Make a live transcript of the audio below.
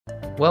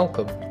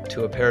Welcome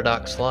to A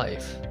Paradox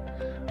Life.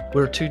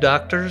 We're two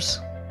doctors,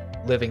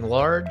 living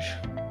large,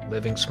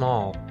 living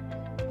small.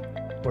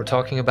 We're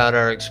talking about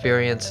our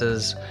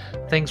experiences,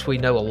 things we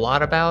know a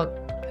lot about,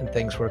 and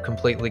things we're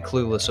completely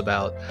clueless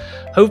about.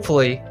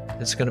 Hopefully,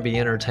 it's going to be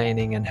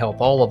entertaining and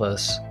help all of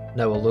us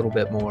know a little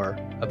bit more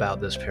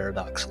about this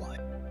paradox life.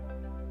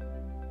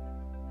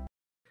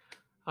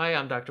 Hi,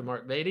 I'm Dr.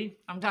 Mark Beaty.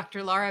 I'm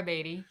Dr. Laura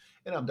Beaty.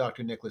 And I'm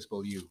Dr. Nicholas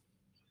Beaulieu.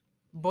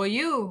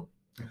 Beaulieu.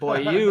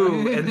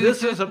 Beaulieu, and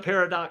this is A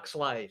Paradox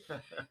Life.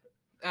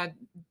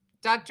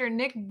 Dr.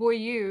 Nick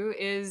Beaulieu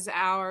is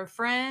our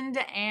friend,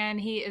 and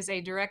he is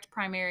a direct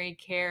primary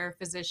care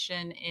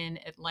physician in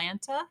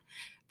Atlanta,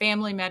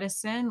 family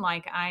medicine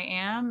like I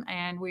am,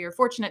 and we are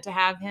fortunate to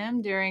have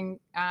him during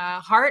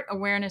Heart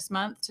Awareness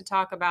Month to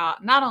talk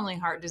about not only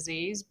heart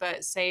disease,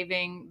 but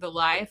saving the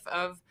life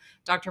of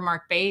Dr.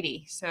 Mark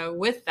Beaty. So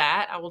with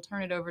that, I will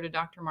turn it over to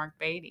Dr. Mark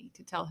Beaty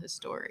to tell his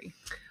story.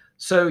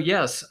 So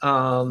yes,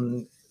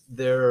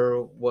 there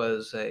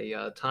was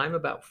a time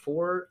about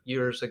 4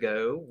 years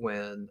ago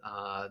when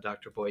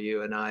Dr.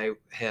 Beaulieu and I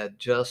had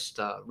just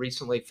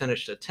recently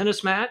finished a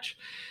tennis match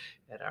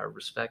at our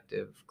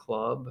respective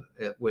club,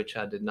 at which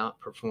I did not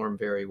perform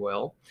very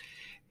well.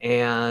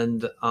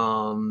 And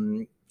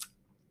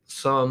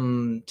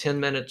some 10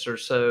 minutes or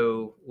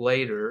so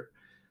later,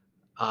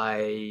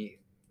 I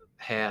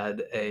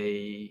had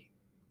a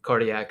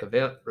cardiac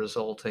event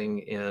resulting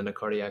in a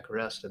cardiac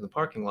arrest in the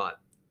parking lot.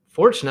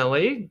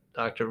 Fortunately,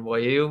 Dr.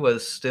 Beaulieu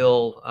was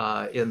still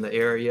in the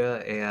area,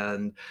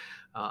 and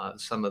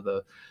some of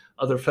the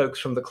other folks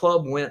from the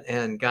club went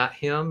and got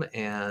him,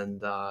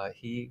 and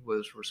he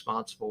was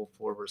responsible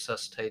for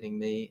resuscitating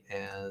me.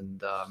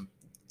 And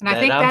I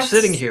think I'm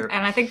sitting here.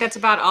 And I think that's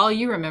about all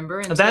you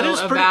remember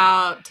until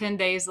about 10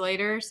 days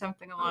later,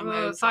 something along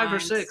those 5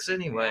 lines. or 6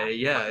 anyway.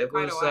 Yeah, it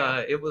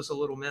was a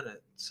little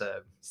minute.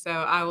 So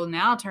I will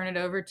now turn it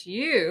over to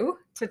you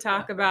to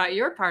talk about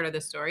your part of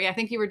the story. I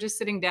think you were just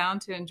sitting down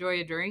to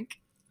enjoy a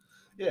drink.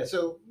 Yeah,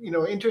 so,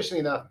 interestingly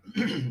enough,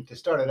 to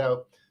start it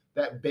out,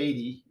 that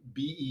Beaty,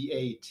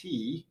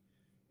 B-E-A-T,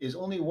 is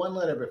only one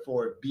letter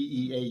before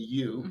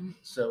B-E-A-U.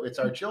 So it's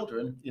our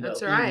children,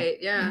 That's right,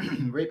 yeah.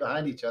 right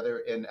behind each other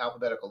in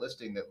alphabetical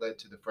listing that led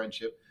to the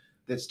friendship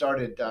that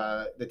started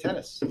the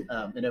tennis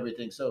and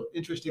everything. So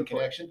interesting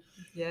connection.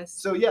 Yes.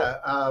 So yeah,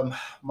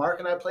 Mark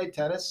and I played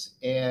tennis,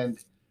 and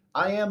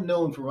I am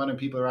known for running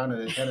people around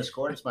in a tennis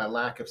court. It's my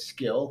lack of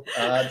skill.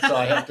 So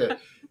I have to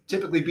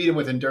typically beat him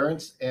with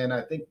endurance. And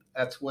I think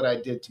that's what I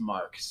did to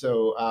Mark.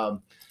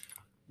 So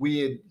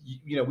we'd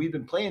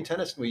been playing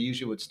tennis, and we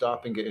usually would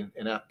stop and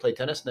play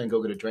tennis and then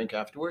go get a drink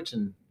afterwards.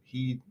 And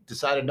he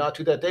decided not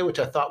to that day, which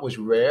I thought was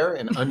rare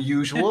and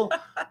unusual.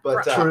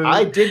 But true.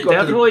 I did go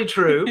definitely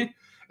true.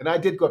 And I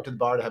did go up to the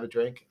bar to have a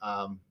drink.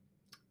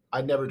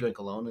 I never drink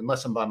alone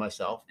unless I'm by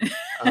myself.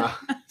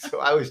 So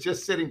I was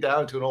just sitting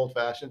down to an old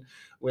fashioned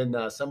when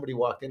somebody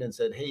walked in and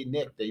said, "Hey,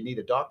 Nick, they need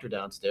a doctor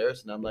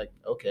downstairs." And I'm like,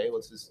 okay, well,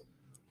 this is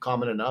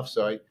common enough.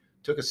 So I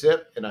took a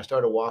sip and I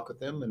started to walk with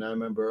them. And I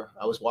remember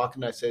I was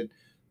walking and I said,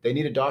 "They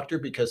need a doctor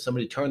because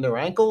somebody turned their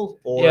ankle,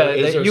 or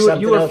is there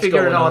something you were else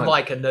figuring going on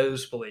like a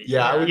nosebleed."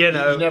 Yeah, you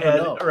never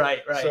know.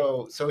 Right.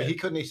 So he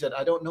couldn't. He said,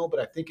 "I don't know, but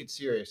I think it's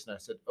serious." And I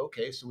said,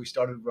 "Okay." So we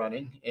started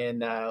running,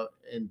 and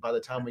by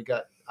the time we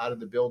got out of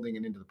the building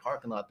and into the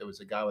parking lot, there was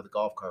a guy with a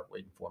golf cart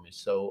waiting for me.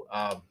 So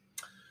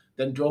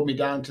then drove me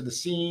down to the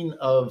scene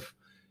of,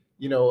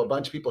 a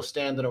bunch of people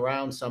standing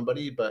around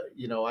somebody, but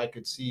I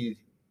could see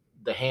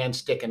the hand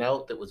sticking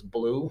out that was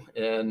blue,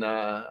 and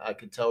I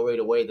could tell right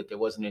away that there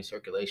wasn't any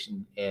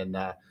circulation. And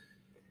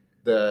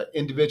the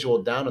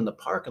individual down in the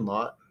parking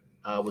lot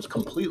was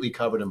completely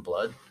covered in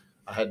blood.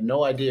 I had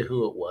no idea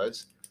who it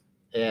was,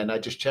 and I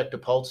just checked the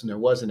pulse, and there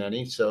wasn't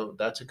any. So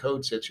that's a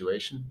code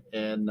situation.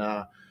 And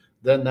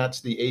then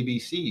that's the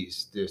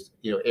ABCs, this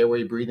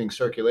airway, breathing,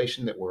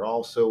 circulation, that we're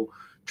all so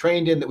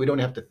trained in that we don't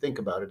have to think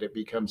about it. It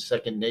becomes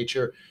second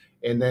nature.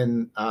 And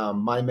then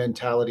my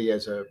mentality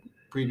as a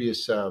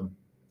previous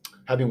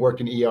having worked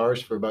in ERs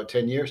for about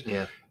 10 years,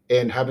 yeah,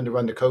 and having to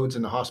run the codes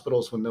in the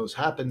hospitals when those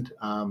happened,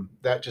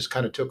 that just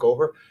kind of took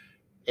over.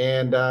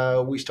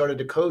 And we started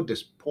to code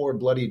this poor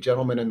bloody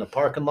gentleman in the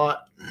parking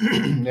lot.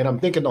 And I'm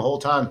thinking the whole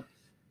time,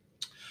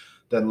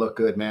 doesn't look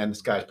good, man.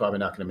 This guy's probably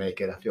not going to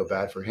make it. I feel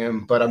bad for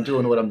him, but I'm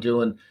doing what I'm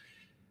doing.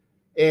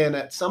 And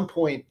at some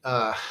point,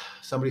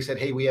 somebody said,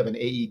 "Hey, we have an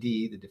AED,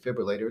 the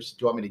defibrillators.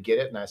 Do you want me to get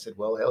it?" And I said,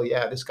 "Well, hell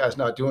yeah, this guy's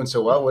not doing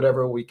so well,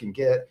 whatever we can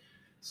get."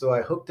 So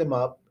I hooked him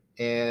up,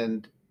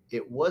 and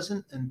it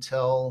wasn't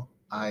until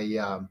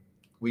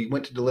we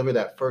went to deliver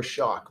that first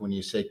shock, when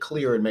you say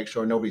clear and make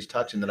sure nobody's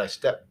touching, that I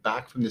stepped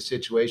back from the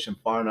situation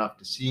far enough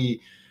to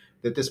see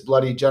that this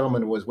bloody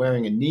gentleman was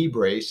wearing a knee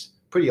brace,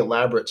 pretty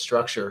elaborate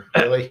structure,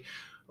 really,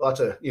 lots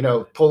of,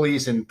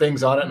 pulleys and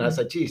things on it. And I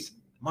said, "Geez,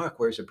 Mark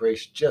wears a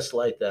brace just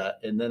like that."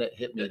 And then it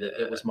hit me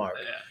that it was Mark.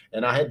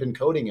 And I had been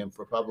coding him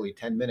for probably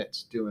 10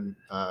 minutes doing,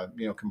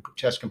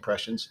 chest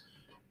compressions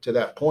to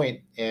that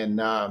point.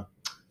 And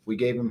we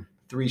gave him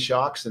 3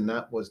 shocks, and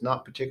that was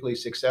not particularly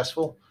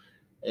successful.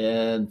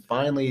 And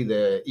finally,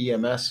 the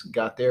EMS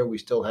got there. We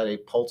still had a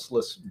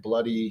pulseless,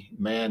 bloody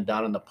man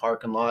down in the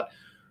parking lot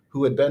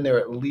who had been there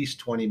at least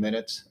 20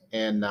 minutes.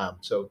 And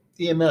so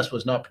EMS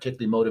was not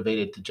particularly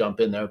motivated to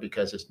jump in there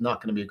because it's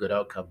not going to be a good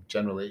outcome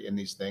generally in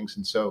these things.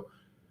 And so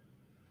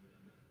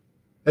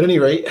at any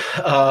rate,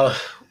 I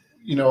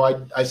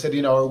said,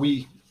 are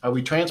we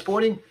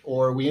transporting,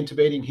 or are we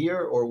intubating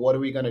here, or what are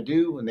we going to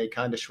do? And they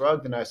kind of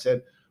shrugged. And I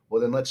said,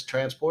 well, then let's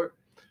transport.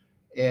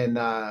 And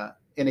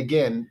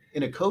again,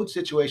 in a code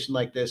situation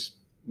like this,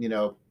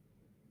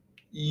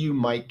 you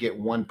might get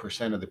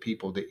 1% of the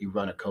people that you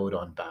run a code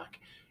on back.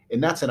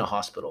 And that's in a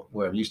hospital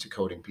where I'm used to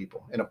coding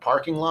people. In a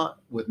parking lot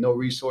with no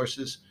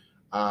resources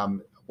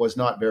was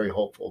not very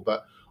hopeful.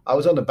 But I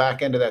was on the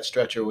back end of that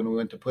stretcher when we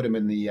went to put him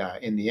in the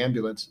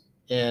ambulance,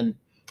 and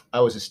I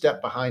was a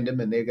step behind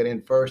him, and they got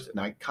in first, and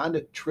I kind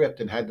of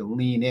tripped and had to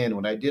lean in.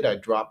 When I did, I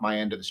dropped my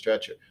end of the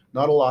stretcher.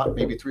 Not a lot,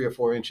 maybe 3 or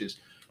 4 inches.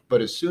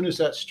 But as soon as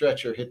that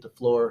stretcher hit the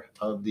floor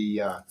of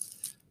the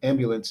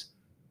ambulance,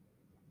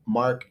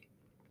 Mark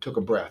took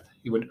a breath.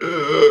 He went,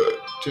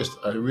 just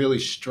a really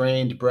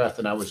strained breath,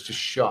 and I was just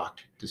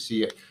shocked to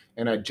see it.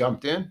 And I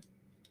jumped in,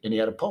 and he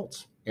had a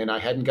pulse. And I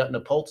hadn't gotten a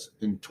pulse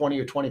in 20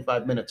 or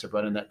 25 minutes of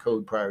running that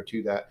code prior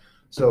to that.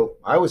 So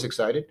I was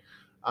excited.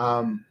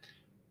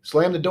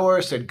 Slammed the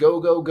door, said, go,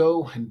 go,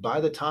 go. And by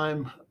the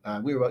time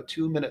we were about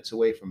 2 minutes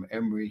away from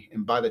Emory,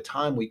 and by the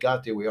time we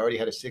got there, we already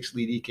had a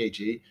 6-lead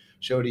EKG,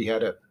 showed he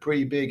had a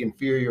pretty big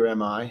inferior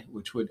MI,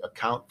 which would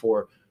account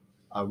for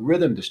a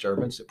rhythm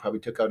disturbance. It probably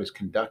took out his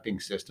conducting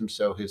system,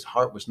 so his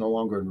heart was no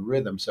longer in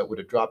rhythm, so it would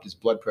have dropped his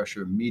blood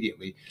pressure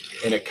immediately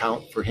and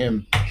account for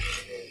him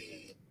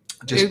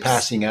just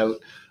passing out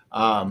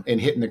and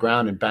hitting the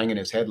ground and banging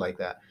his head like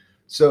that.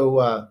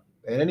 So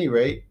at any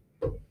rate,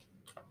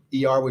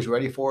 ER was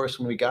ready for us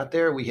when we got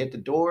there. We hit the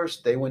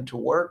doors. They went to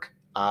work.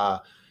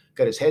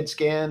 Got his head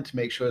scanned to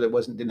make sure that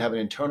didn't have an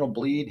internal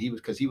bleed.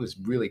 Because he was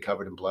really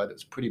covered in blood. It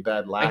was pretty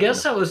bad. I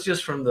guess that was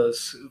just from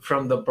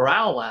the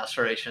brow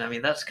laceration. I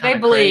mean, that's kind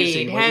of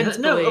crazy. Heads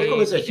no, bleed. it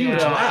was a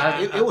huge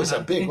laugh. It was a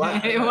big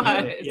laugh. It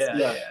was.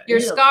 Yeah. Your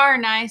scar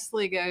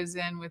nicely goes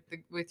in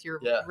with your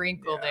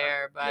wrinkle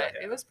there, but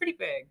it was pretty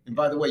big. And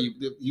by the way,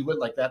 you went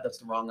like that. That's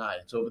the wrong eye.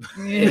 It's over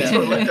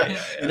there.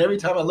 And every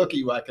time I look at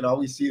you, I can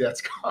always see that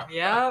scar.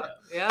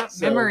 Yep.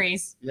 So,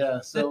 memories.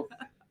 Yeah. So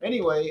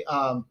anyway,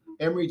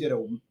 Emory did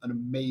an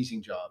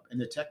amazing job,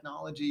 and the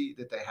technology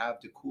that they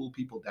have to cool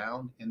people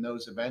down in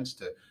those events,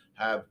 to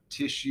have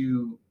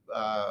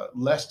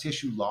less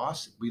tissue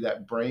loss, be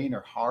that brain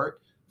or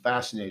heart,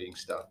 fascinating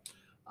stuff.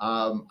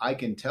 I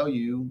can tell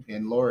you,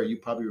 and Laura, you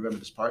probably remember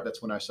this part.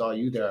 That's when I saw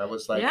you there. I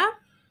was like,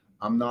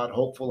 I'm not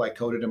hopeful. I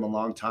coded him a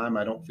long time.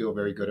 I don't feel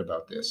very good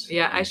about this.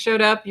 Yeah, I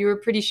showed up. You were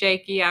pretty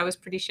shaky. I was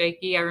pretty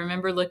shaky. I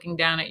remember looking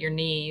down at your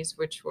knees,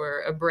 which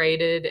were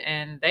abraded,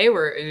 and they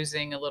were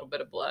oozing a little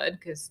bit of blood,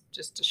 because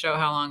just to show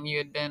how long you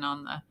had been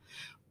on the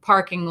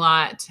parking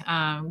lot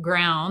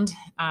ground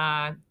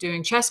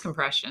doing chest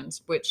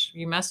compressions, which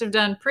you must have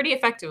done pretty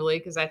effectively,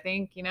 because I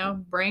think,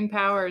 brain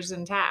power is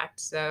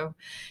intact. So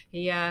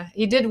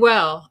he did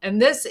well.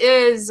 And this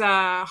is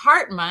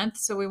Heart Month,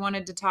 so we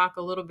wanted to talk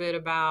a little bit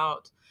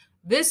about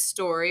this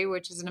story,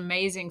 which is an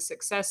amazing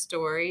success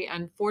story.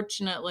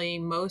 Unfortunately,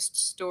 most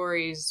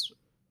stories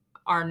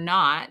are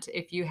not.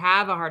 If you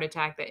have a heart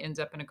attack that ends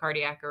up in a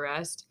cardiac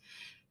arrest,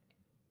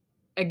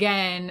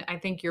 again, I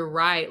think you're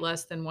right.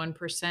 Less than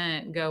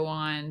 1% go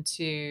on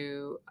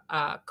to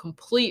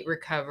complete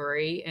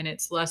recovery, and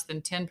it's less than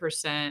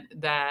 10%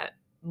 that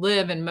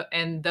live,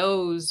 and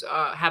those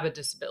have a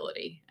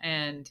disability.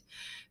 And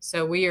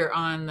so we are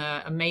on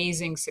the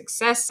amazing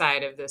success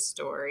side of this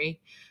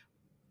story.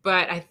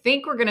 But I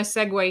think we're going to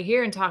segue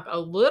here and talk a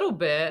little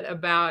bit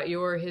about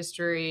your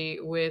history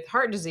with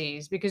heart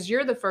disease, because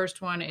you're the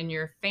first one in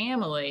your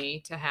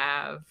family to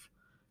have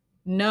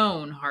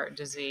known heart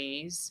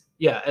disease.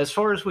 Yeah, as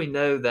far as we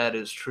know, that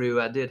is true.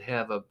 I did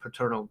have a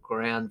paternal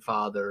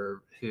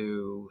grandfather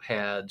who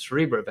had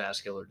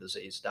cerebrovascular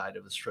disease, died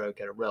of a stroke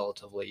at a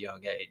relatively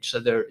young age. So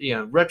there,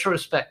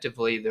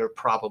 retrospectively, there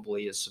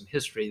probably is some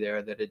history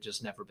there that had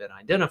just never been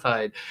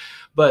identified.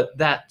 But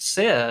that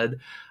said,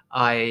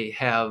 I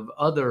have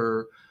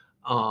other,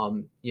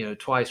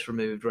 twice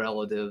removed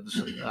relatives,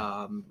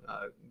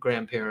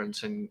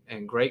 grandparents and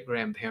great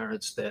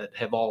grandparents that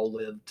have all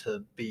lived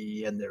to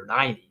be in their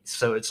 90s.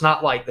 So it's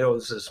not like there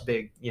was this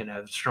big,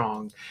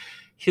 strong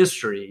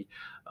history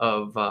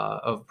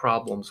of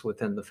problems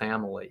within the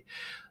family.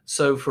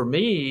 So for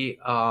me,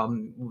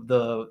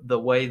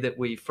 the way that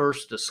we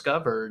first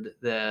discovered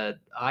that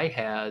I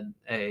had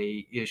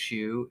a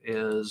issue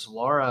is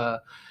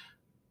Laura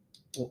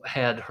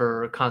had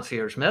her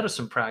concierge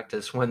medicine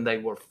practice when they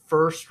were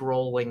first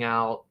rolling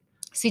out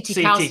CT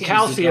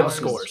calcium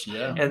scores.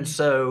 Yeah. And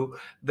so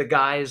the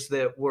guys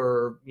that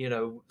were,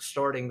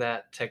 starting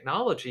that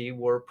technology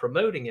were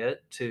promoting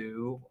it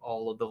to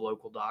all of the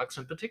local docs,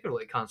 and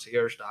particularly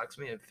concierge docs.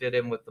 I mean, it fit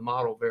in with the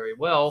model very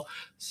well.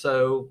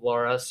 So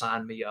Laura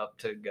signed me up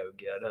to go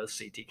get a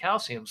CT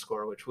calcium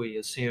score, which we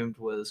assumed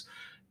was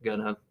going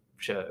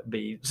to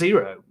be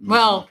 0.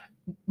 Well,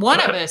 One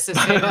of us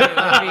assumed it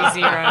would be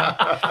zero.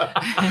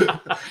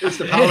 It's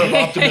the power of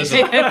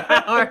optimism.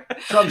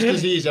 Trump's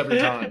disease every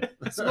time.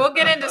 So we'll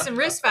get into some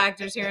risk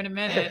factors here in a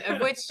minute,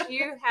 of which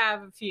you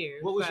have a few.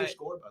 What was your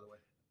score, by the way?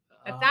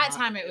 At that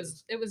time, it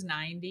was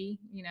 90,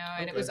 you know,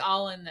 and it was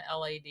all in the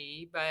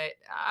LAD. But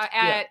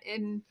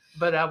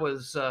but I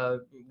was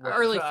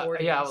early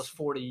 40s. Yeah, I was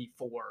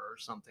 44 or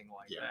something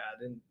like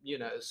that, and you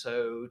know,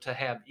 so to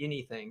have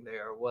anything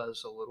there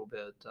was a little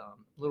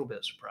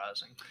bit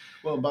surprising.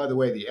 Well, and by the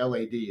way, the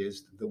LAD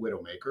is the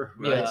widowmaker,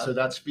 right? Yeah. So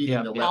that's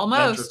feeding the left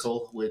almost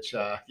ventricle, which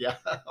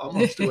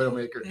almost a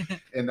widowmaker,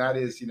 and that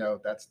is, you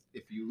know, that's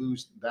if you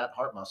lose that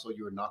heart muscle,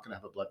 you are not going to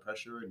have a blood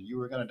pressure, and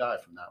you are going to die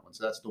from that one.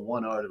 So that's the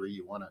one artery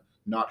you want to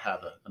not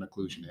have an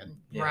occlusion in.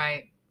 Yeah.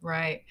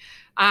 Right.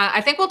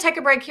 I think we'll take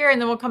a break here and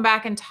then we'll come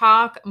back and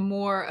talk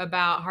more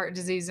about heart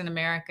disease in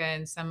America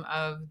and some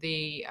of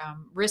the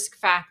risk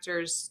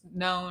factors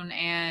known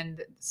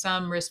and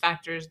some risk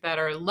factors that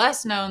are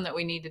less known that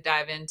we need to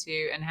dive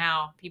into, and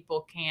how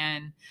people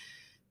can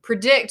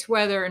predict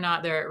whether or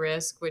not they're at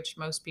risk, which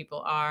most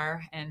people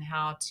are, and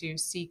how to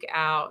seek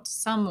out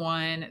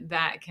someone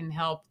that can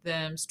help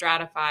them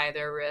stratify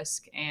their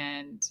risk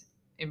and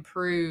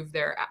improve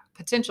their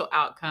potential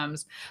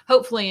outcomes,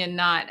 hopefully in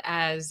not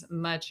as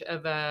much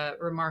of a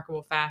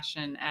remarkable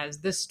fashion as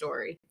this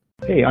story.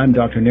 Hey, I'm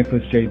Dr.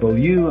 Nicholas J.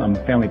 Beaulieu. I'm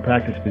a family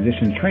practice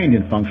physician trained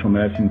in functional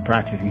medicine,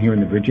 practicing here in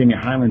the Virginia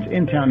Highlands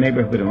in-town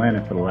neighborhood of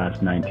Atlanta for the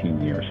last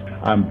 19 years.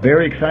 I'm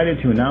very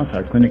excited to announce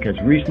our clinic has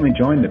recently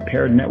joined the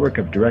paired network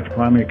of direct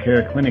primary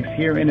care clinics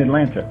here in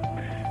Atlanta.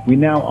 We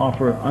now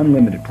offer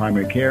unlimited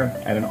primary care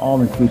at an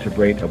all-inclusive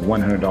rate of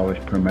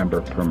 $100 per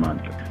member per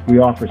month. We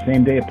offer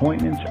same-day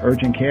appointments,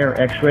 urgent care,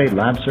 x-ray,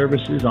 lab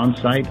services,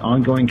 on-site,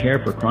 ongoing care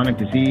for chronic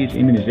disease,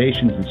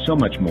 immunizations, and so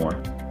much more,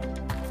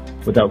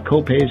 without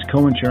co-pays,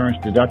 co-insurance,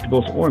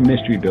 deductibles, or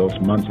mystery bills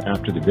months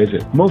after the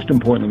visit. Most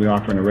importantly, we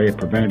offer an array of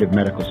preventative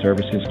medical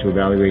services to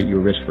evaluate your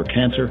risk for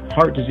cancer,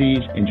 heart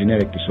disease, and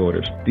genetic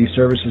disorders. These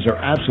services are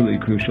absolutely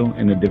crucial,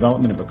 and the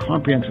development of a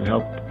comprehensive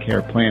health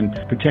care plan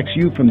protects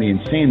you from the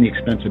insanely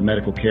expensive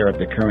medical care of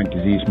the current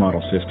disease model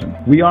system.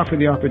 We offer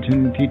the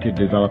opportunity to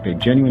develop a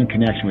genuine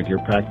connection with your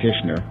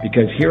practitioner,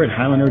 because here at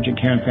Highland Urgent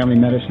Care and Family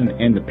Medicine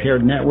and the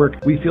Paired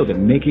Network, we feel that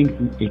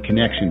making a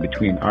connection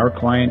between our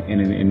client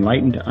and an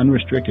enlightened,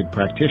 unrestricted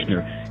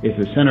practitioner is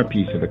the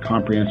centerpiece of a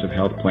comprehensive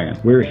health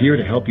plan. We're here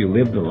to help you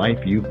live the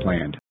life you've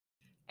planned.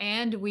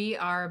 And we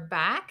are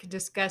back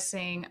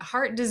discussing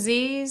heart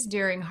disease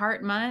during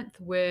Heart Month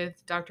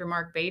with Dr.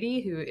 Mark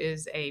Beaty, who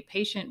is a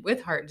patient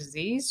with heart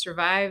disease,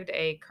 survived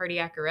a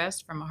cardiac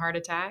arrest from a heart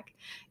attack,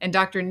 and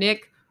Dr.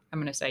 Nick, I'm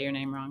going to say your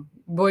name wrong,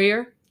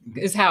 Beaulieu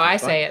is how I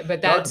say it,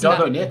 but that's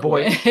Dr. not Nick.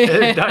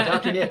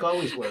 Dr. Nick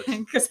always works.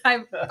 Because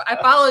I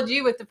followed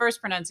you with the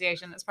first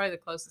pronunciation. That's probably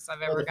the closest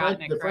I've ever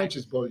gotten it The correct. French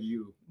is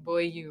Beaulieu.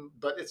 Beaulieu.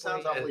 But it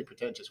sounds awfully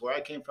pretentious. Where I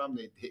came from,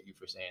 they hit you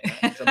for saying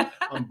that. So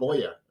I'm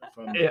Boya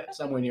from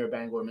somewhere near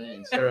Bangor,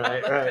 Maine. So.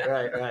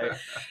 Right.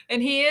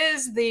 And he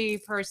is the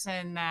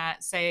person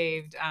that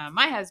saved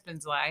my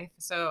husband's life.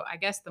 So I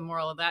guess the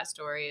moral of that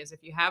story is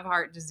if you have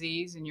heart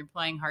disease and you're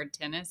playing hard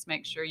tennis,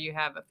 make sure you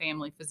have a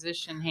family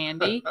physician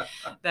handy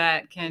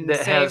that can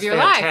save your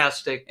life.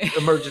 Fantastic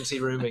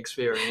emergency room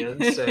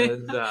experience.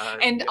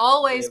 And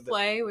always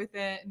play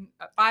within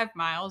 5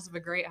 miles of a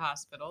great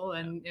hospital,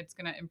 and it's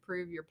going to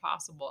improve your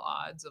possible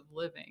odds of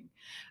living.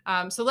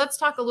 So let's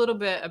talk a little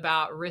bit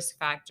about risk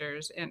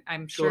factors. And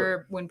I'm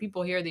sure when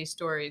people hear these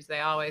stories, they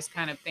always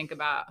kind of think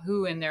about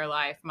who in their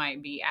life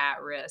might be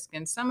at risk.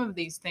 And some of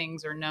these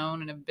things are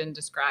known and have been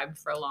described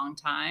for a long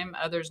time.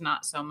 Others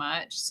not so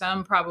much.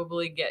 Some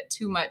probably get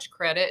too much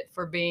credit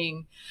for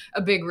being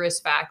a big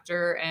risk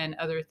factor, and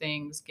other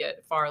things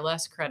get far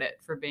less credit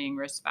for being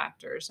risk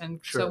factors. And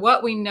so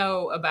what we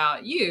know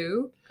about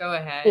you, go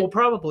ahead. Well,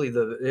 probably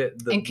the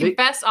and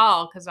confess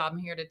all, because I'm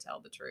here to tell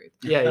the truth.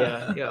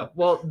 Yeah.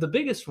 Well, the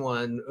biggest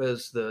one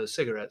was the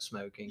cigarette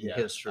smoking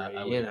history.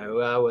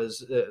 I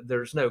was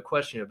there's no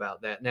question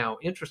about that. Now,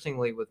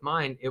 interestingly, with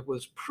mine, it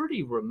was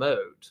pretty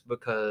remote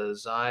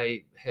because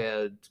I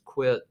had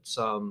quit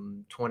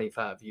some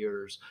 25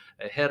 years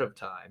ahead of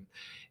time,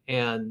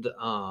 and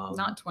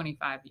not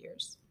 25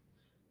 years.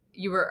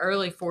 You were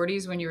early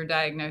 40s when you were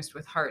diagnosed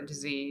with heart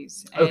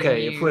disease.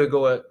 Okay, if we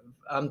go,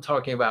 I'm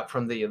talking about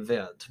from the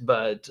event,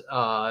 but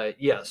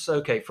yes,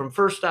 okay, from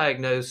first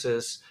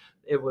diagnosis,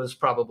 it was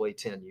probably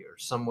 10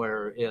 years,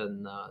 somewhere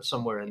in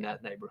that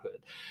neighborhood.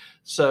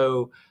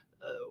 So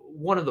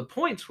one of the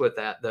points with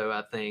that, though,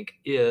 I think,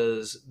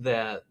 is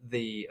that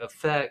the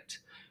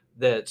effect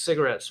that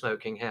cigarette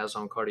smoking has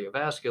on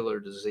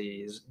cardiovascular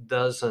disease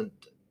doesn't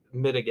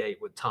mitigate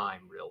with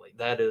time, really.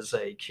 That is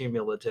a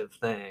cumulative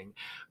thing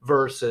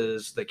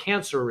versus the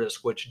cancer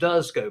risk, which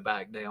does go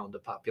back down to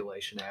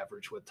population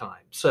average with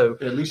time. So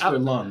at least for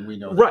lung, we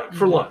know. Right,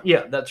 for lung.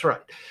 Yeah, that's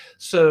right.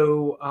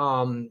 So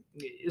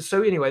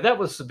anyway, that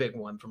was the big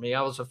one for me.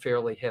 I was a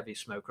fairly heavy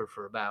smoker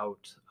for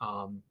about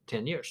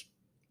 10 years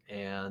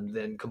and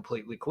then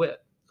completely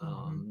quit.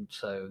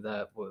 So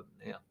that was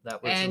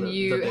and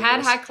you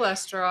had high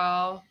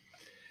cholesterol.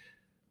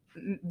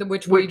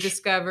 which we Which-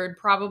 discovered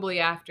probably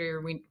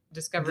after we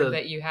discovered The-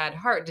 that you had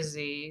heart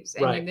disease,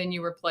 and Right. then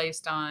you were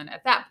placed on,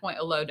 at that point,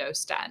 a low dose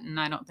statin.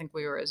 I don't think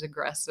we were as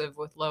aggressive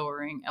with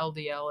lowering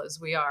LDL as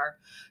we are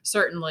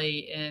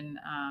certainly in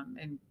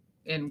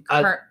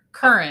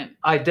current.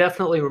 I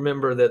definitely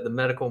remember that the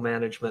medical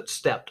management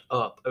stepped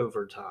up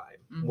over time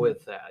Mhm.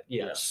 with that.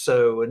 Yes. Yeah.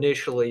 So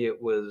initially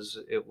it was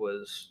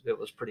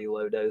pretty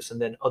low dose,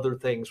 and then other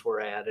things were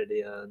added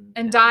in.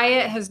 And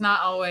diet has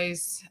not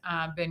always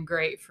been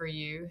great for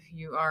you.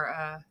 You are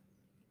a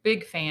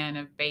big fan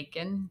of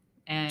bacon,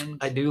 and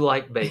I do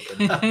like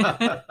bacon.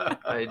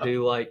 I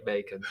do like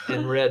bacon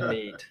and red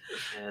meat.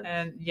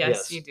 And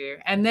yes, you do.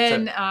 And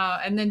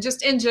then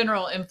just in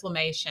general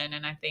inflammation.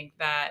 And I think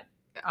that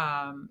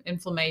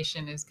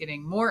inflammation is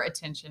getting more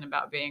attention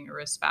about being a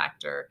risk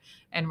factor.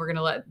 And we're going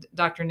to let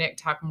Dr. Nick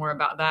talk more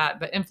about that.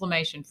 But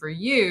inflammation for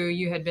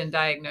you had been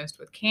diagnosed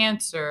with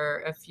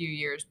cancer a few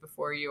years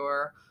before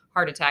your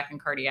heart attack and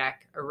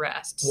cardiac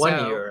arrest.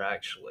 1 year,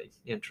 actually,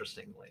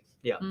 interestingly.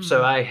 Yeah. Mm,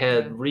 So I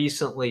had yeah.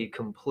 recently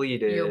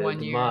completed Your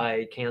 1 year.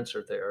 my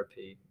cancer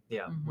therapy.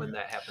 Yeah. Mhm. When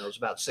that happened, it was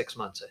about 6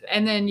 months ahead.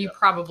 And then you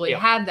probably Yeah.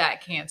 had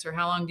that cancer.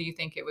 How long do you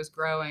think it was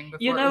growing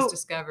before it was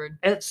discovered?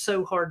 It's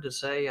so hard to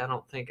say. I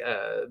don't think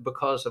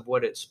because of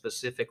what it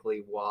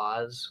specifically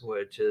was,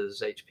 which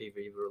is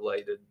HPV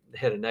related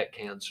head and neck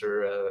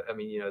cancer. I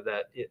mean,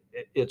 that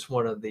it's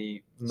one of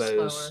the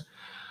most.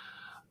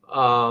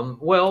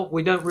 Well,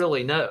 we don't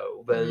really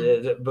know,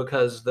 but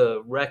because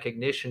the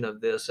recognition of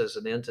this as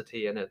an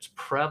entity and its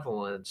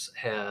prevalence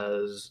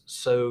has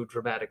so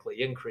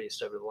dramatically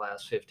increased over the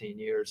last 15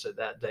 years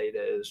that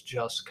data is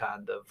just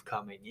kind of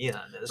coming in.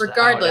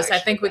 Regardless, I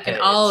think we can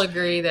all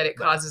agree that it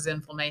causes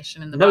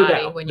inflammation in the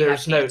body when you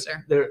have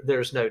cancer.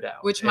 There's no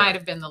doubt. Which might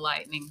have been the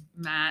lightning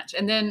match.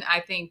 And then I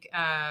think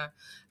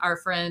our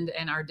friend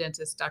and our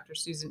dentist, Dr.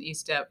 Susan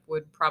Estep,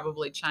 would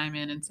probably chime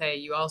in and say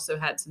you also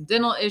had some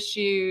dental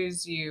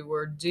issues. You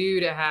were due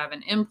to have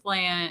an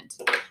implant,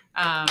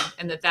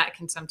 and that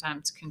can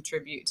sometimes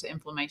contribute to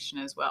inflammation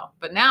as well.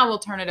 But now we'll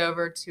turn it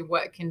over to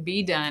what can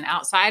be done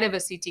outside of a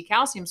CT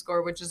calcium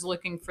score, which is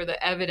looking for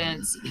the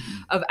evidence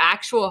of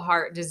actual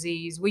heart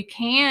disease. We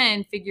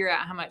can figure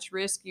out how much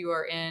risk you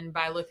are in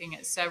by looking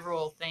at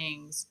several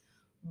things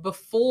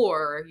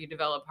before you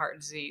develop heart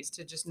disease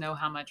to just know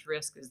how much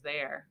risk is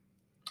there.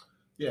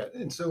 Yeah.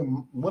 And so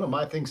one of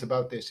my things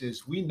about this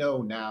is we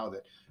know now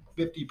that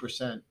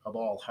 50% of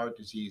all heart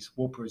disease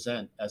will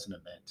present as an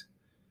event,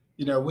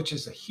 which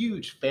is a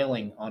huge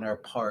failing on our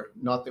part.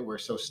 Not that we're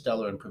so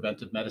stellar in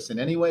preventive medicine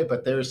anyway,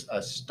 but there's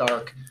a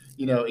stark,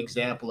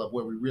 example of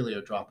where we really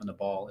are dropping the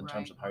ball in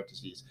terms of heart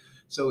disease.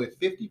 So if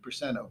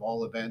 50% of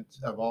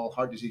all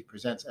heart disease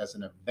presents as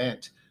an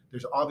event,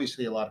 there's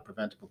obviously a lot of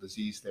preventable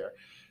disease there.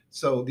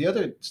 So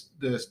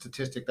the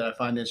statistic that I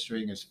find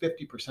interesting is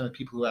 50% of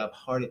people who have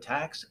heart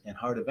attacks and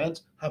heart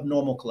events have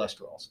normal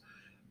cholesterols.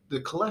 The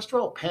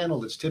cholesterol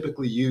panel that's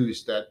typically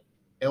used, that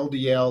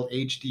LDL,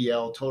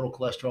 HDL, total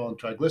cholesterol, and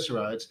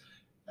triglycerides,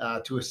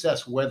 to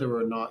assess whether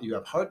or not you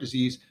have heart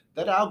disease,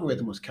 that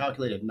algorithm was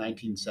calculated in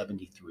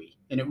 1973,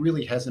 and it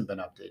really hasn't been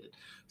updated.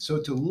 So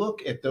to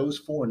look at those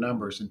four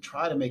numbers and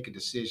try to make a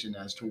decision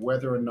as to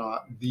whether or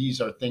not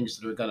these are things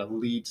that are going to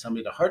lead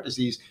somebody to heart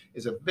disease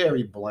is a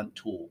very blunt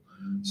tool.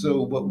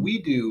 So what we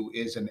do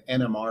is an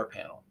NMR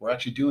panel. We're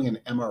actually doing an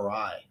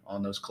MRI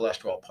on those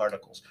cholesterol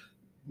particles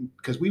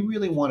because we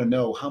really want to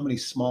know how many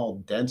small,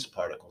 dense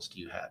particles do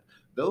you have.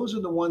 Those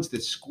are the ones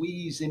that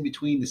squeeze in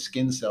between the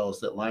skin cells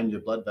that line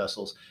your blood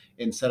vessels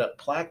and set up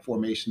plaque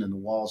formation in the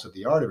walls of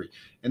the artery.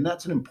 And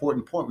that's an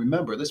important point.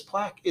 Remember, this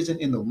plaque isn't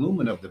in the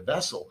lumen of the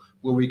vessel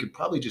where we could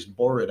probably just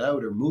bore it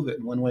out or move it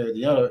in one way or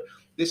the other.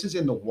 This is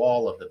in the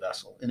wall of the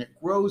vessel, and it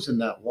grows in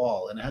that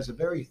wall, and it has a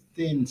very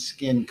thin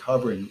skin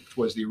covering, which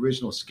was the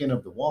original skin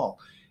of the wall.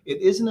 It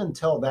isn't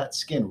until that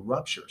skin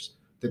ruptures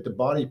that the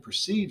body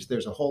perceives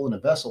there's a hole in a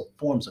vessel,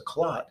 forms a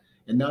clot,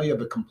 and now you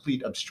have a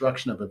complete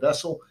obstruction of a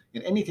vessel,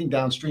 and anything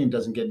downstream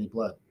doesn't get any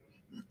blood.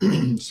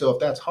 So if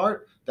that's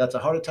heart, that's a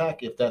heart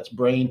attack. If that's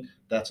brain,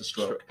 that's a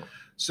stroke.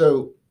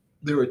 So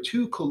there are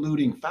two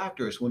colluding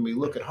factors when we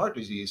look at heart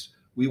disease.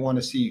 We want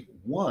to see,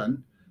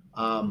 one,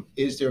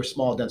 is there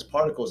small dense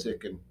particles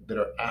that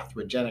are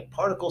atherogenic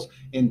particles?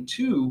 And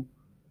two,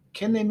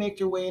 can they make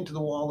their way into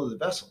the wall of the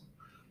vessel?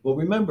 Well,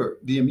 remember,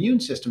 the immune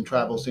system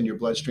travels in your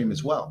bloodstream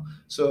as well.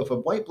 So if a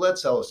white blood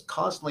cell is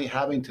constantly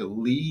having to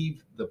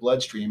leave the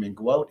bloodstream and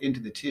go out into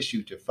the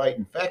tissue to fight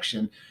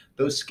infection,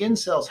 those skin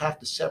cells have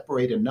to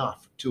separate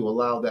enough to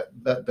allow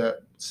that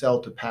cell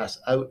to pass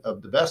out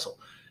of the vessel.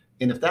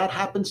 And if that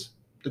happens,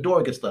 the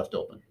door gets left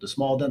open. The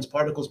small dense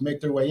particles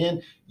make their way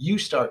in. You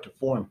start to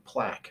form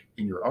plaque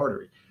in your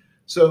artery.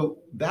 So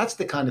that's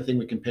the kind of thing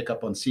we can pick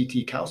up on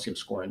CT calcium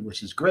scoring,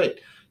 which is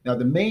great. Now,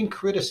 the main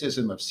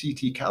criticism of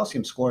CT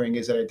calcium scoring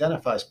is it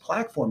identifies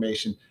plaque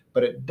formation,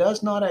 but it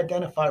does not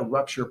identify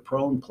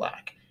rupture-prone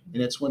plaque.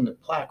 And it's when the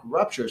plaque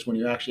ruptures when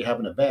you actually have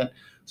an event.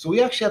 So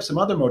we actually have some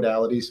other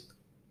modalities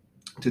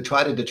to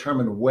try to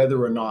determine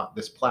whether or not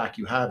this plaque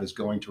you have is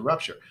going to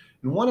rupture.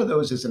 And one of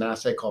those is an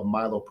assay called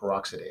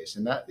myeloperoxidase.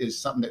 And that is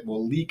something that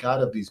will leak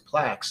out of these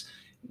plaques.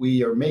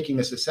 We are making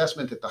this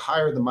assessment that the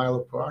higher the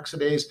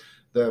myeloperoxidase,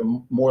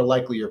 the more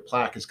likely your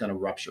plaque is going to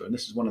rupture. And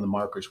this is one of the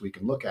markers we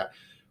can look at.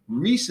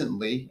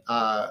 Recently,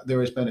 there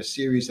has been a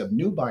series of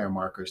new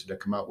biomarkers that have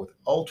come out with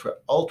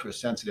ultra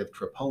sensitive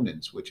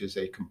troponins, which is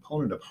a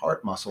component of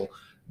heart muscle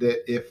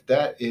that if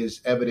that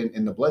is evident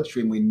in the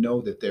bloodstream, we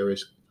know that there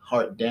is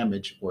heart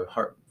damage or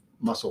heart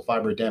muscle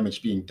fiber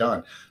damage being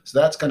done. So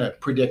that's going to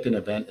predict an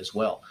event as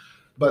well.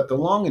 But the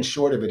long and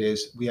short of it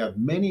is we have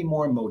many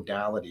more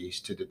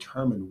modalities to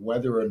determine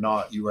whether or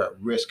not you are at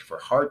risk for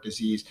heart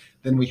disease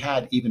than we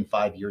had even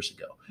 5 years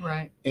ago.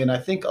 Right. And I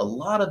think a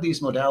lot of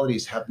these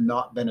modalities have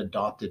not been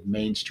adopted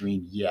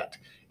mainstream yet.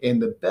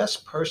 And the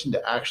best person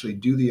to actually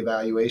do the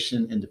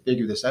evaluation and to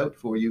figure this out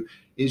for you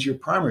is your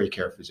primary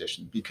care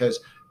physician, because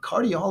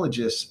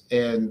cardiologists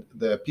and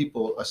the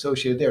people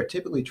associated there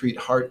typically treat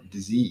heart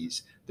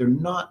disease. They're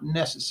not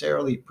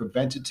necessarily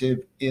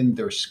preventative in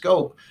their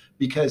scope,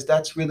 because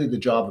that's really the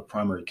job of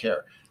primary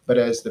care. But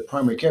as the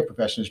primary care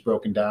profession has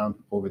broken down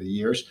over the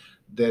years,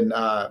 then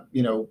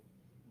the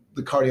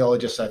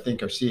cardiologists, I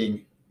think, are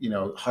seeing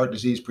heart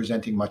disease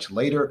presenting much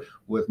later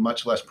with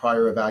much less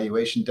prior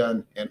evaluation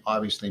done, and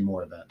obviously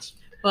more events.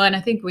 Well, and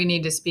I think we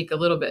need to speak a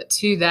little bit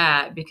to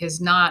that,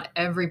 because not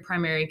every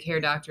primary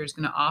care doctor is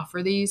going to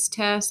offer these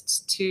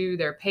tests to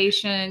their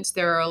patients.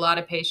 There are a lot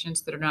of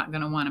patients that are not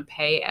going to want to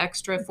pay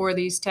extra for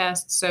these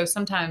tests. So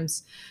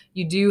sometimes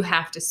you do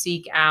have to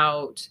seek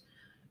out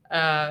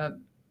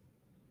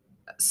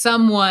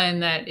someone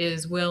that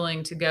is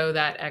willing to go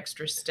that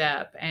extra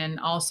step, and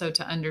also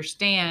to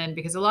understand,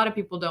 because a lot of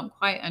people don't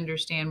quite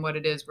understand what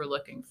it is we're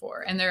looking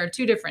for. And there are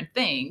two different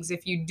things.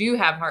 If you do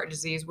have heart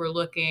disease, we're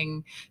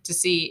looking to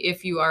see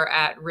if you are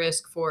at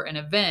risk for an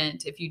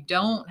event. If you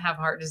don't have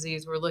heart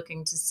disease, we're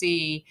looking to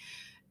see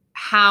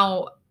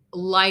how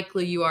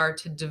likely you are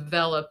to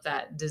develop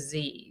that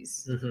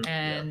disease. Mm-hmm.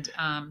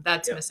 And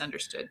that's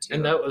misunderstood too.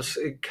 And that was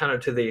kind of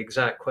to the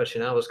exact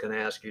question I was going to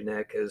ask you,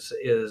 Nick, is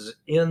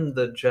in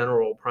the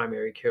general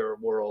primary care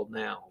world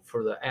now,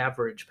 for the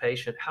average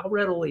patient, how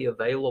readily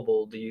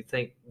available do you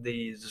think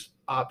these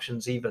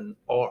options even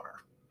are?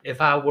 If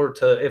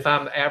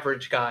I'm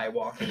average guy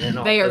walking in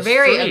on they are the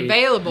very street,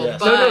 available,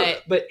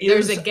 yes. but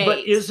there's a gate.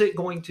 But is it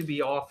going to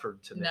be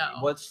offered to me? No.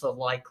 What's the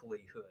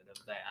likelihood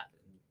of that?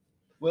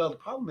 Well, the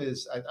problem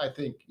is, I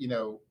think,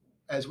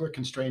 as we're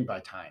constrained by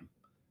time,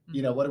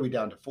 what are we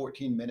down to?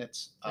 14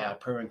 minutes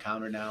per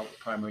encounter now with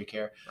primary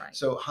care. Right.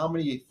 So how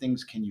many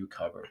things can you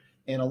cover?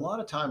 And a lot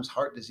of times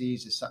heart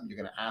disease is something you're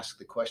going to ask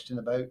the question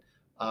about.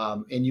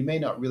 And you may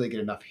not really get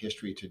enough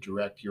history to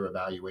direct your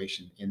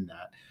evaluation in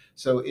that.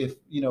 So if,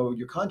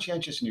 you're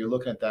conscientious and you're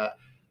looking at that,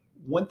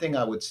 one thing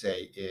I would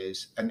say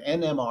is an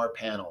NMR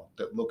panel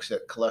that looks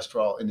at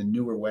cholesterol in a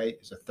newer way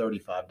is a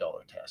 $35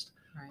 test.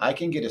 Right. I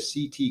can get a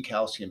CT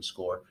calcium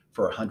score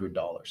for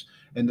 $100.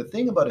 And the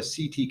thing about a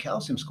CT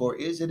calcium score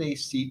is it a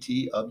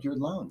CT of your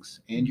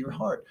lungs and your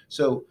heart.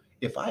 So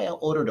if I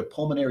ordered a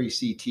pulmonary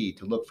CT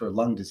to look for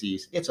lung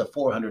disease, it's a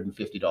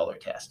 $450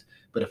 test.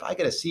 But if I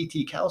get a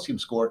CT calcium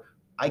score,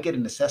 I get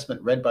an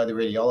assessment read by the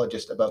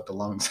radiologist about the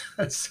lungs.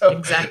 So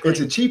exactly.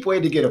 It's a cheap way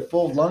to get a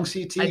full lung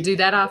CT. I do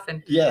that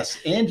often. Yes,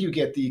 and you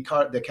get the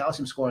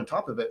calcium score on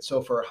top of it.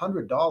 So for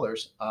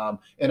 $100,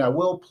 and I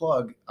will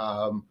plug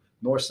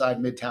Northside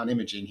Midtown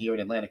Imaging here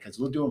in Atlanta, because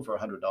we'll do them for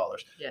 $100.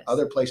 Yes.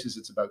 Other places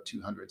it's about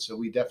 $200. So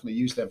we definitely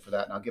use them for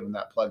that, and I'll give them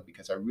that plug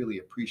because I really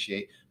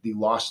appreciate the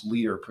loss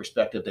leader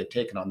perspective they've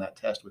taken on that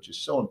test, which is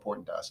so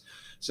important to us.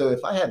 So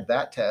if I had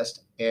that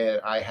test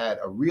and I had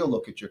a real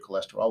look at your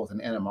cholesterol with an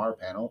NMR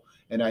panel,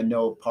 and I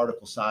know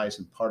particle size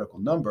and particle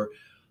number,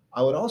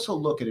 I would also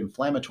look at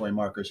inflammatory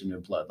markers in your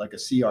blood, like a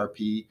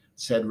CRP,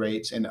 SED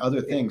rates, and other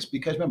things,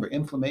 because remember,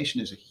 inflammation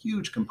is a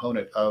huge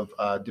component of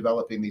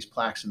developing these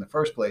plaques in the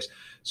first place.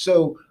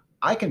 So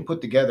I can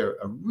put together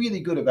a really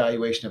good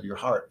evaluation of your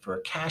heart for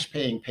a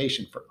cash-paying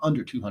patient for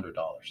under $200.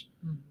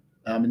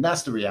 And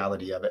that's the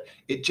reality of it.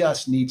 It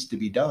just needs to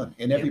be done.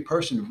 And every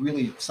person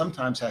really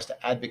sometimes has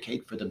to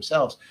advocate for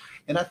themselves.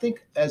 And I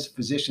think as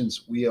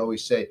physicians, we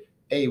always say,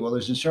 hey, well,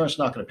 there's insurance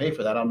not going to pay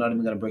for that. I'm not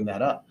even going to bring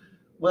that up.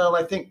 Well,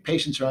 I think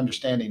patients are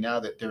understanding now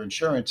that their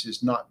insurance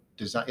is not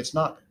designed. It's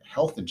not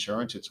health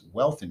insurance. It's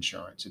wealth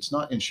insurance. It's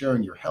not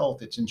insuring your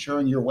health. It's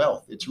insuring your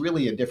wealth. It's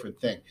really a different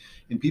thing.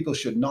 And people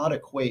should not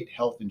equate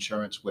health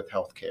insurance with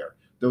health care.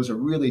 Those are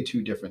really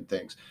two different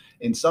things.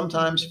 And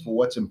sometimes for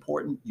what's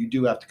important, you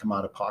do have to come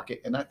out of pocket.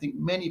 And I think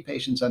many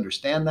patients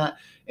understand that.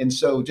 And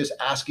so just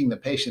asking the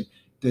patient,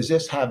 does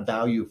this have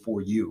value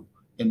for you?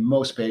 And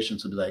most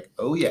patients will be like,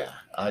 oh, yeah,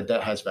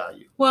 that has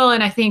value. Well,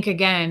 and I think,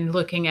 again,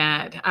 looking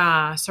at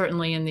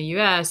certainly in the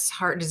U.S.,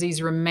 heart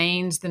disease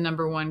remains the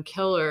number one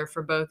killer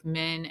for both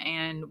men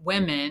and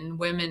women.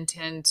 Women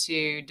tend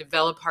to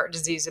develop heart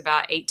disease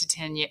about 8 to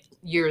 10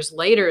 years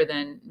later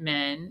than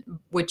men,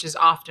 which is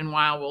often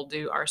why we'll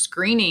do our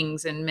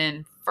screenings in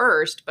men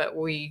first, but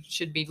we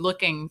should be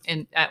looking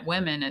at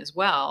women as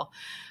well.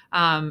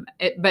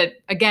 But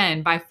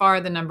again, by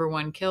far the number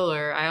one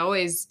killer. I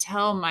always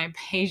tell my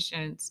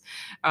patients,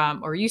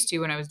 or used to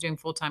when I was doing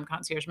full-time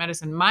concierge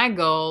medicine, my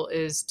goal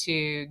is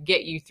to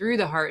get you through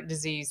the heart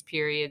disease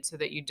period so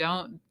that you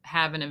don't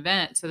have an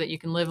event, so that you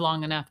can live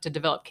long enough to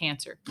develop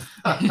cancer.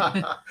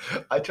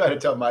 I try to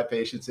tell my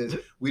patients is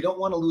we don't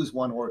want to lose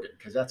one organ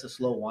because that's a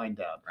slow wind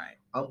down. Right.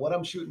 What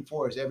I'm shooting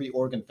for is every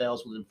organ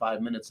fails within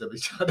 5 minutes of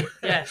each other.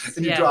 Yes,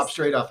 and you drop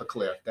straight off a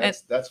cliff.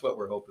 That's what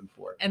we're hoping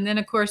for. And then,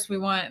 of course, we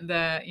want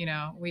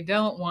we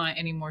don't want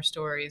any more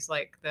stories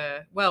like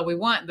we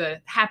want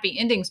the happy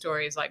ending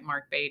stories like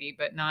Mark Beaty,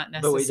 but not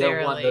necessarily.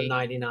 But we don't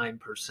want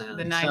the 99%.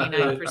 The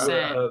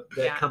 99%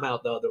 that come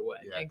out the other way.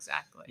 Yeah.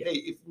 Exactly. Hey,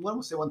 if one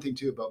will say one thing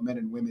too about men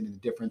and women and the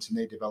difference, and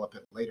they develop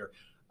it later.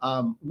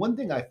 One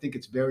thing I think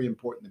it's very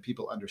important that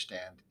people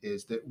understand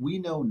is that we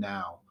know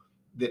now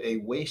that a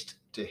waist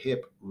to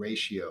hip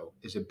ratio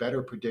is a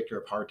better predictor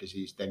of heart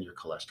disease than your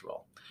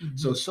cholesterol.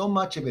 Mm-hmm. So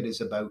much of it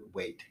is about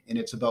weight, and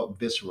it's about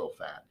visceral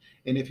fat.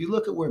 And if you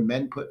look at where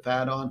men put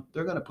fat on,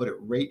 they're going to put it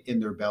right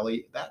in their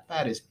belly. That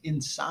fat is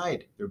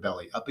inside their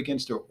belly, up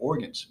against their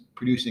organs,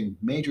 producing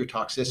major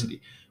toxicity.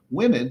 Mm-hmm.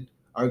 Women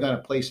are going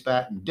to place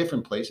fat in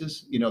different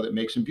places, that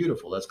makes them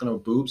beautiful. That's going to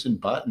have boobs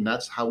and butt, and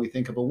that's how we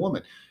think of a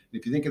woman. And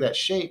if you think of that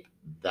shape,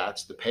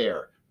 that's the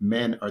pear.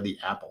 Men are the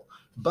apple.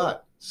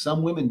 But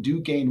some women do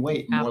gain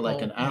weight more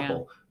like an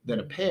apple than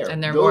a pear.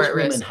 And they're Those more at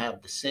women risk.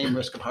 have the same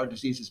risk of heart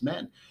disease as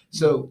men.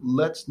 So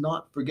let's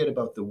not forget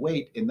about the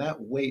weight. And that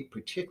weight,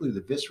 particularly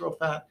the visceral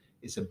fat,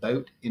 is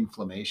about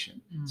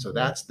inflammation. Mm-hmm. So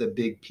that's the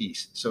big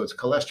piece. So it's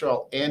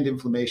cholesterol and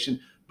inflammation.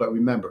 But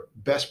remember,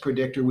 best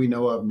predictor we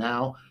know of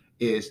now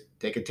is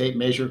take a tape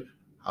measure.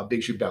 How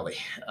big's your belly?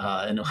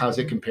 And how's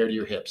it compare to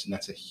your hips? And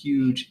that's a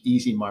huge,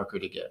 easy marker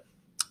to get.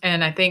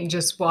 And I think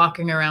just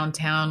walking around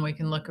town, we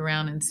can look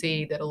around and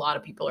see that a lot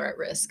of people are at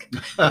risk.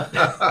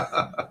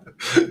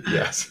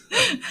 Yes.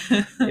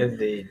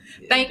 Indeed.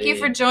 Thank you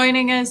for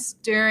joining us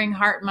during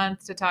Heart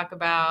Month to talk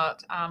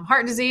about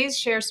heart disease,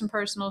 share some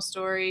personal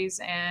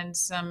stories, and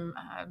some,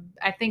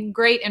 I think,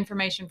 great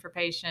information for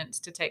patients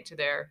to take to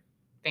their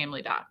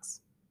family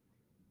docs.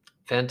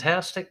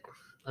 Fantastic.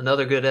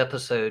 Another good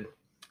episode.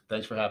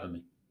 Thanks for having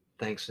me.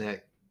 Thanks,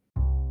 Nick.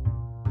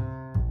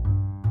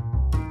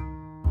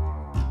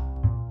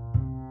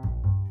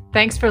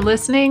 Thanks for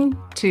listening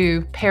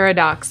to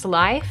Paradox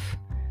Life.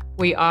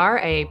 We are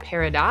a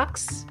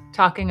paradox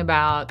talking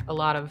about a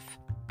lot of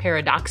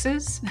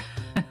paradoxes.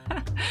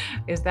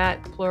 Is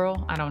that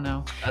plural? I don't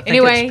know. I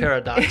think it's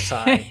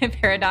paradoxi.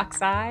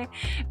 Paradoxi.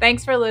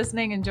 Thanks for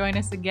listening, and join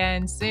us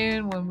again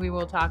soon when we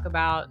will talk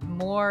about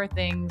more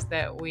things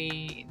that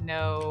we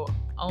know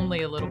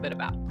only a little bit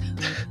about.